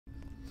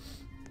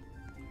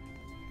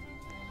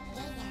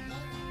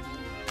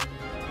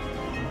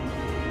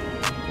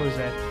What is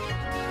that?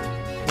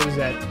 What is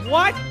that?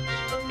 What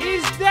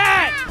is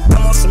that?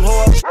 I'm on some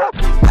whore.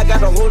 I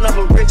got a whole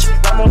number rich.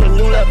 I'm on a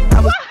new level.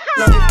 I'm a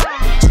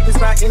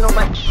cheapest not in on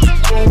my.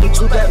 I ain't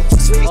too bad.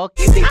 Sweet.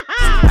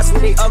 I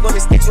swear they all gonna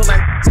stick with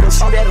my. So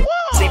shoot at them.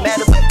 They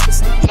mad about this.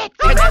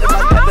 They mad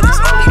about that, but it's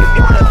only if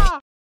you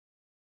wanna.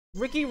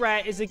 Ricky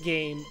Rat is a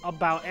game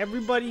about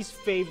everybody's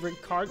favorite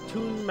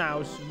cartoon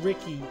mouse,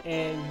 Ricky,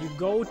 and you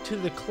go to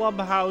the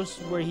clubhouse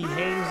where he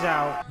hangs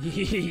out.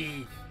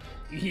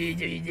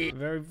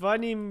 Very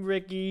funny,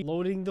 Ricky.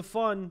 Loading the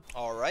fun.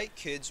 All right,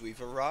 kids,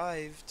 we've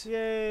arrived.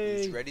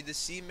 Yay! Who's ready to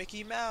see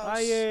Mickey Mouse?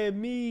 I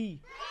am me.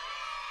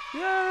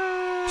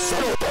 Yay!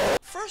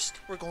 First,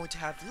 we're going to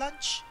have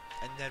lunch,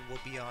 and then we'll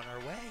be on our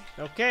way.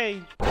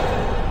 Okay.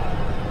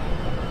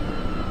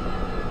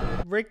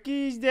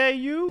 Ricky's there,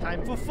 you?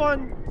 Time for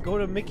fun. Go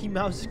to Mickey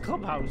Mouse's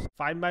clubhouse.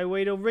 Find my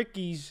way to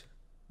Ricky's.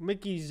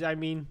 Mickey's, I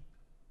mean.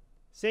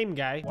 Same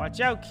guy. Watch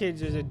out, kids.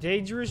 There's a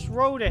dangerous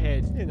road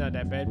ahead. It's not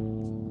that bad.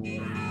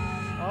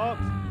 Oh.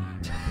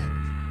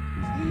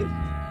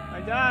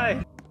 I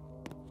died.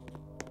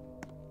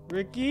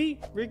 Ricky?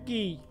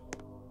 Ricky.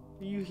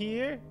 Are you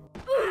here?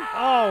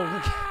 Oh.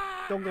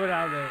 Don't go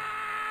down there.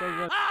 Don't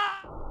go.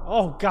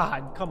 Oh,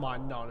 God. Come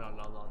on. No.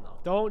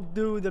 Don't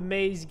do the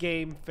maze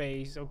game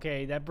face.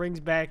 Okay, that brings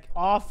back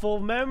awful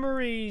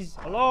memories.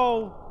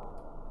 Hello?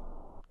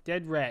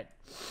 Dead rat.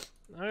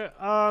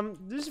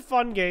 This is a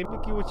fun game.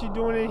 Mickey, what you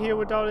doing in here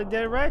with all the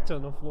dead rats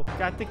on the floor?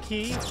 Got the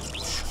key.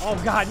 Oh,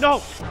 God,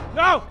 no!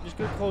 No! Just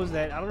gonna close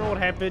that. I don't know what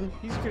happened.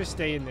 He's gonna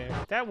stay in there.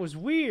 That was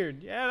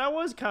weird. Yeah, that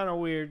was kind of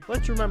weird.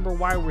 Let's remember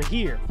why we're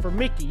here. For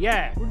Mickey,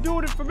 yeah. We're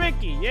doing it for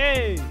Mickey.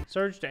 Yay!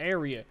 Search the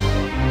area.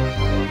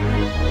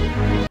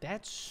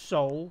 That's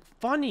so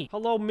funny.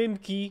 Hello,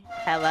 Mimkey.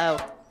 Hello,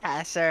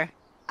 Passer.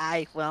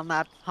 I will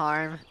not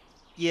harm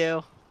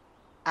you.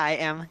 I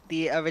am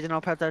the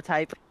original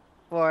prototype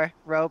for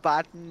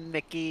Robot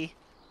Mickey.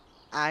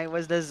 I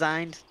was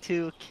designed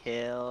to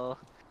kill,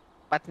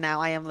 but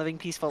now I am living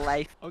peaceful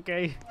life.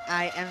 Okay.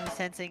 I am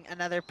sensing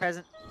another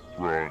present.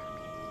 Run.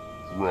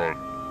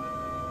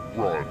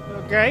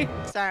 Okay.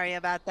 Sorry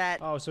about that.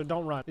 Oh, so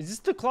don't run. Is this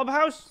the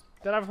clubhouse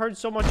that I've heard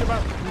so much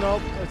about?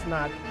 Nope, it's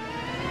not.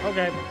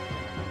 Okay.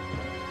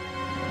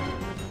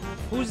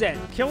 Who's that?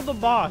 Kill the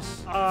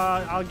boss.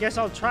 I guess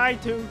I'll try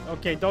to.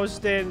 Okay, don't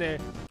stand there.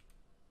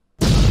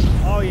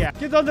 Oh, yeah.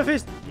 Get on the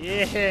fist.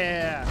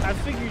 Yeah. I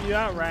figured you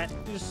out, rat.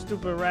 You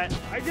stupid rat.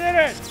 I did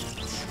it.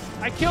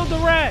 I killed the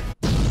rat.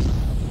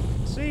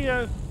 See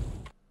ya.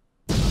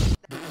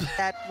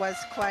 That was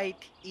quite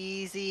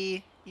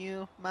easy.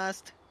 You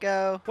must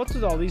go. What's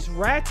with all these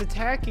rats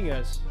attacking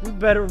us? We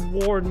better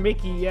warn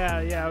Mickey.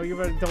 Yeah, we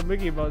better tell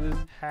Mickey about this.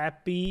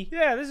 Happy.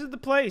 Yeah, this is the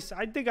place.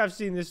 I think I've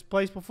seen this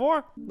place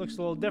before. Looks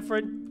a little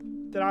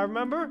different than I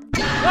remember.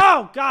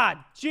 Oh, God.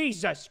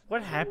 Jesus.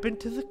 What happened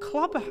to the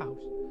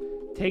clubhouse?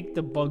 Take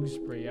the bug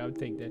spray. I'll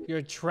take that.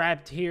 You're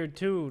trapped here,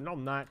 too. No,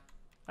 I'm not.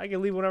 I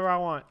can leave whenever I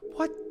want.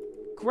 What?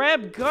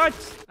 Grab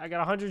guts. I got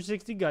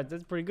 160 guts.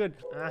 That's pretty good.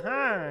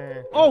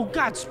 Oh,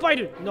 God.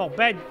 Spider. No,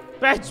 bad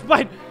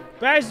spider.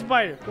 Bad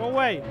spider. Go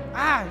away.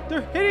 Ah,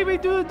 they're hitting me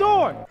through the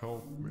door.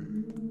 Help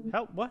me.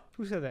 Help? What?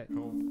 Who said that?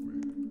 Help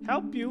me.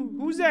 Help you?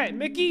 Who's that?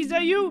 Mickey, is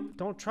that you?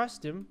 Don't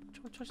trust him.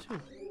 Don't trust who?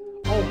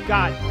 Oh,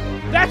 God.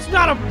 That's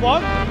not a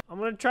bug. I'm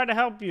going to try to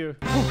help you.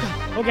 Oh,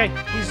 God. Okay.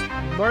 He's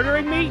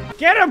murdering me.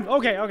 Get him.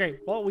 Okay.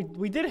 Well,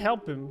 we did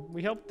help him.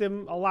 We helped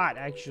him a lot,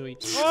 actually.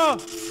 Oh,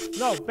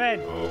 no. Bad.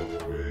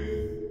 Help me.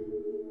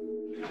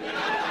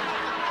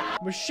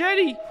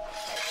 Machete.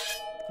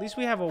 At least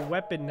we have a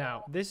weapon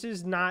now. This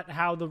is not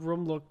how the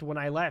room looked when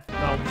I left.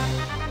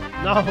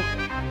 No.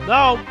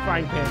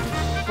 Frying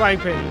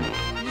pan.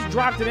 You just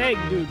dropped an egg,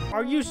 dude.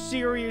 Are you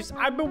serious?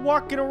 I've been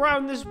walking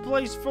around this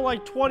place for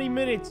like 20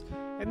 minutes.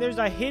 And there's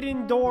a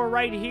hidden door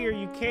right here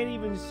you can't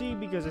even see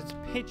because it's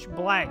pitch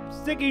black.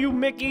 Sick of you,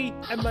 Mickey.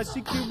 And my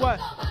secret what?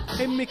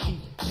 Hey, Mickey.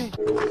 Hey.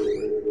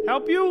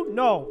 Help you?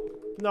 No.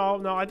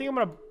 I think I'm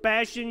gonna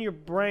bash in your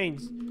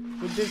brains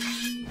with this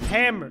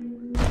hammer.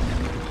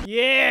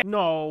 Yeah.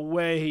 No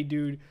way,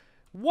 dude.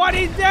 What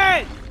is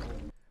that?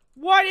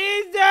 What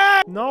is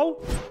that?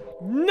 No.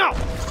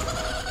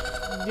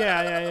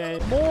 Yeah.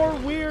 More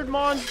weird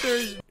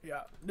monsters.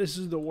 Yeah, this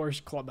is the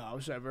worst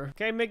clubhouse ever.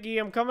 Okay, Mickey,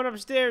 I'm coming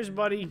upstairs,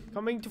 buddy.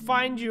 Coming to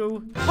find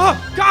you.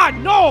 Oh, God,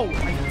 no!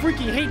 I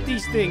freaking hate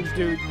these things,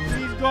 dude.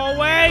 Please go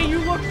away. You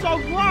look so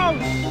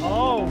gross.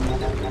 Oh,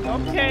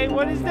 okay,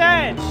 what is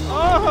that?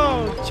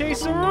 Oh,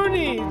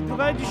 Chase-a-Rooney.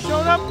 Glad you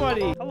showed up,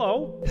 buddy.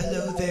 Hello.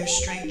 Hello there,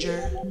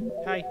 stranger.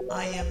 Hi.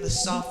 I am the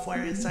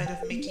software inside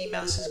of Mickey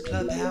Mouse's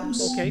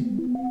clubhouse. Okay.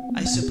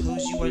 I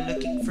suppose you are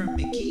looking for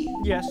Mickey?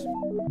 Yes.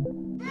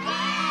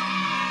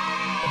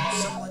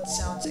 Someone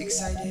sounds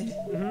excited.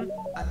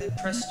 I'm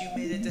impressed you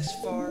made it this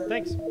far.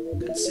 Thanks.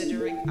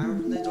 Considering our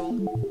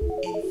little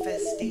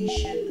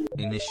infestation.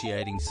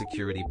 Initiating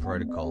security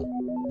protocol.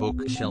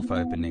 Bookshelf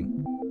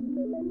opening.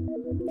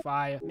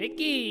 Fire.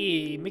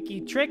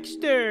 Mickey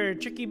trickster,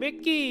 tricky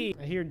Mickey.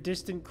 I hear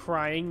distant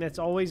crying. That's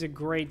always a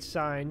great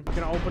sign.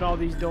 Gonna open all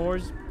these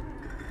doors.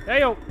 Hey,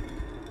 yo.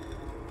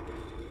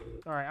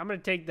 All right, I'm gonna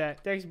take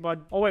that. Thanks,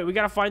 bud. Oh wait, we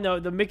gotta find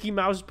the Mickey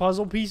Mouse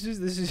puzzle pieces.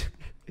 This is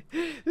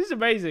this is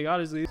amazing,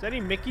 honestly. Is there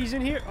any Mickeys in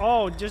here?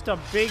 Oh, just a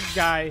big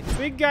guy.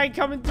 Big guy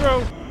coming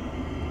through.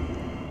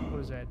 What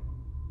is that?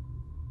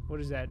 What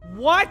is that?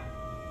 What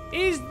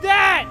is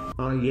that?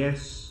 Ah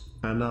yes,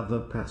 another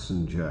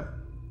passenger.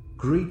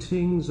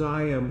 Greetings,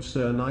 I am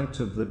Sir Knight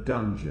of the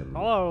Dungeon.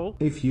 Hello.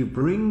 If you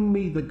bring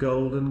me the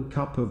golden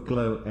cup of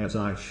glow as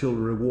I shall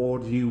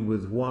reward you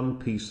with one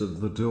piece of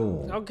the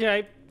door.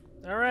 Okay.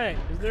 All right.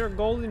 Is there a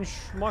golden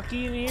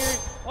schmucky in here?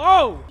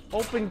 Oh!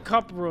 Open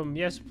cup room.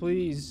 Yes,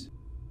 please.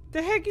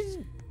 The heck is...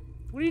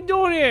 What are you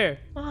doing here?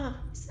 Mom,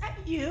 is that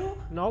you?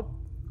 Nope.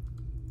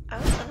 I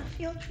was on a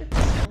field trip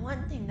and the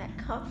one thing that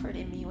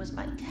comforted me was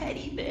my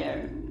teddy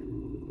bear.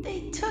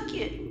 They took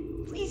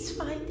it. Please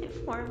find it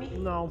for me.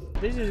 No.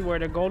 This is where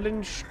the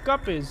golden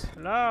cup is.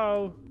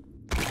 Hello?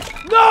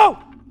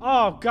 No!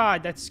 Oh,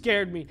 God. That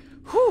scared me.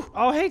 Whew.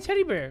 Oh, hey,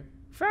 teddy bear.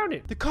 Found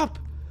it. The cup.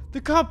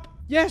 The cup.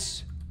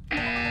 Yes.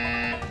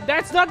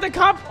 That's not the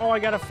cup. Oh, I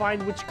gotta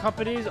find which cup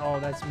it is.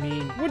 Oh, that's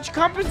mean. Which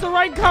cup is the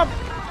right cup?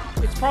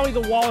 It's probably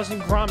the Wallace and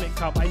Gromit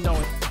cup. I know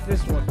it. It's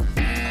this one.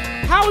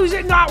 How is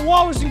it not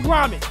Wallace and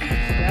Gromit?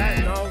 That,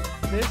 no.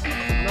 This.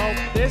 No.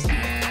 This.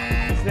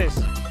 It's this.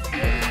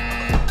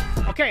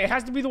 Okay, it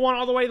has to be the one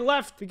all the way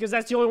left because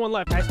that's the only one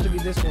left. Has to be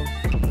this one.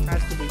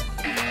 Has to be.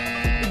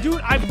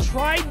 Dude, I've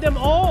tried them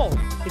all.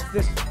 It's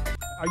this.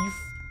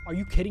 Are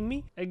you kidding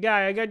me? Hey,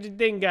 guy, I got your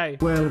thing, guy.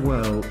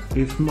 Well,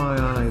 if my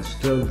eyes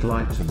don't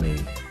lie to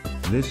me,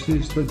 this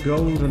is the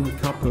golden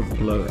cup of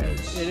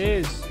glows. It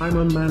is. I'm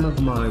a man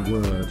of my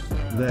word,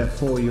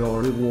 therefore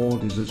your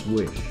reward is as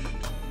wished.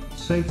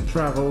 Safe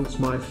travels,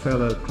 my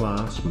fellow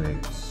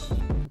classmates.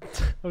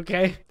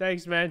 Okay,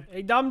 thanks, man.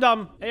 Hey,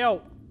 dum-dum. Hey,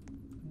 yo.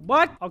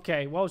 What?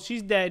 Okay, well,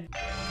 she's dead.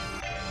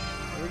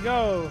 Here we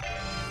go.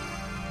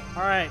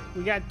 All right,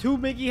 we got 2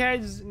 Mickey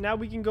heads. Now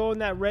we can go in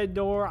that red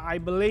door, I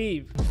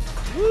believe.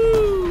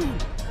 Woo!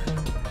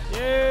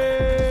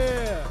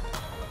 Yeah!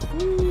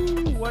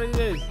 Woo! What is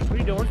this? What are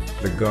you doing?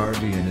 The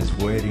Guardian is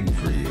waiting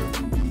for you.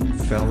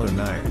 Fellow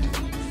Knight,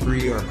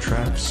 free our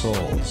trapped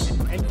souls.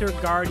 Enter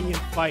Guardian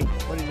fight.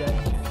 What is that?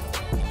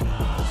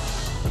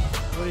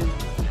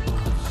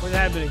 What's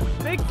happening?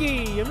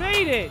 Mickey, you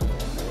made it!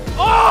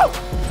 Oh!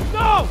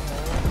 No!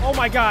 Oh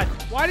my God.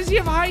 Why does he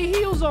have high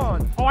heels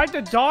on? Oh, I have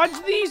to dodge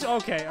these?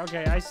 Okay,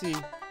 I see.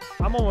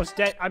 I'm almost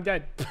dead. I'm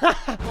dead.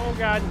 Oh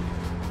God.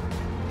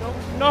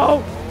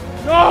 No!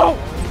 No!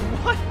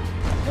 What?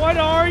 What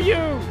are you?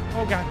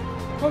 Oh God.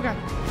 Oh God.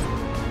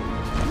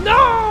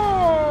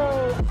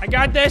 No! I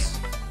got this.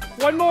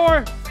 One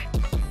more.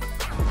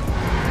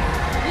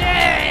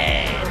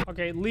 Yeah!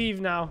 Okay, leave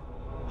now.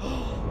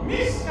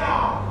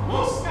 Mr.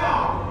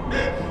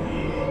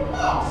 Mickey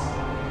Mouse.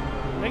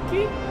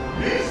 Mickey?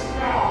 Mr.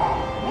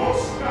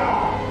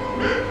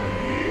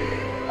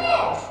 Mickey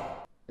Mouse.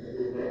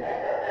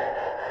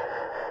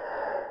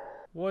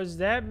 Was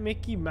that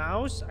Mickey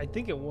Mouse? I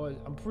think it was.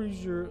 I'm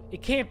pretty sure.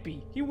 It can't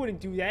be. He wouldn't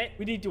do that.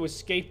 We need to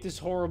escape this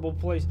horrible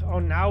place. Oh,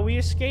 now we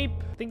escape?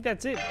 I think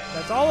that's it.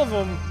 That's all of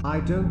them.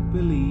 I don't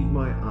believe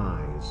my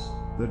eyes.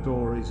 The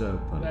door is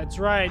open. That's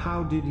right.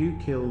 How did you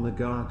kill the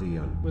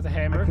Guardian? With a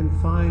hammer. I can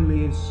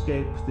finally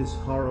escape this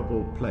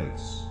horrible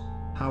place.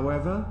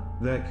 However,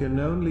 there can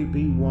only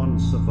be one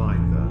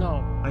survivor.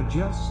 No. I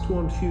just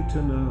want you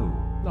to know,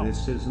 No.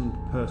 this isn't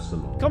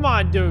personal. Come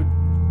on, dude.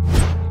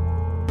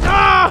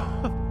 Ah!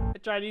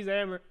 Chinese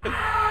hammer.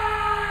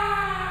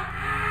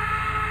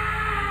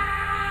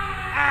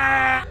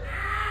 Ah!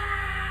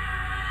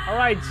 All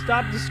right,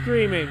 stop the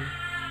screaming.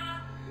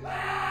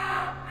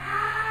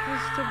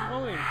 What's still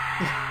going?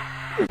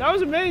 That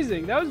was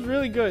amazing. That was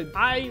really good.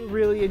 I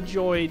really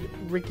enjoyed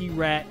Ricky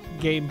Rat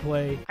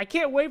gameplay. I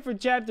can't wait for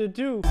chapter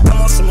 2.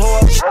 I'm on some more.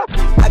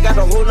 I got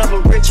a whole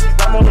number rich.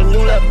 I'm on a new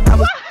level.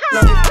 I'm a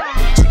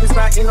cheapest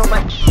not in on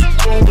my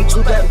ain't be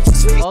too bad.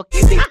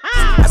 Okay.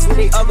 I swear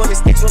they all gonna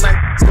stick with my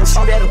so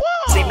shoot at them.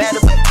 They mad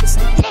about this.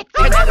 They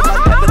mad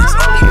about that, but it's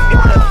only if you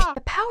wanna.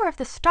 The power of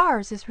the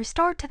stars is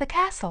restored to the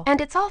castle, and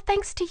it's all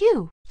thanks to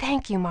you.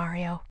 Thank you,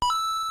 Mario.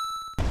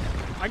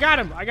 I got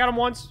him. I got him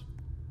once.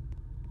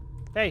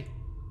 Hey.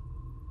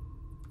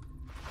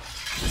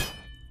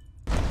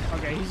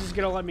 Okay, he's just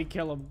gonna let me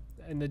kill him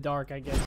in the dark, I guess.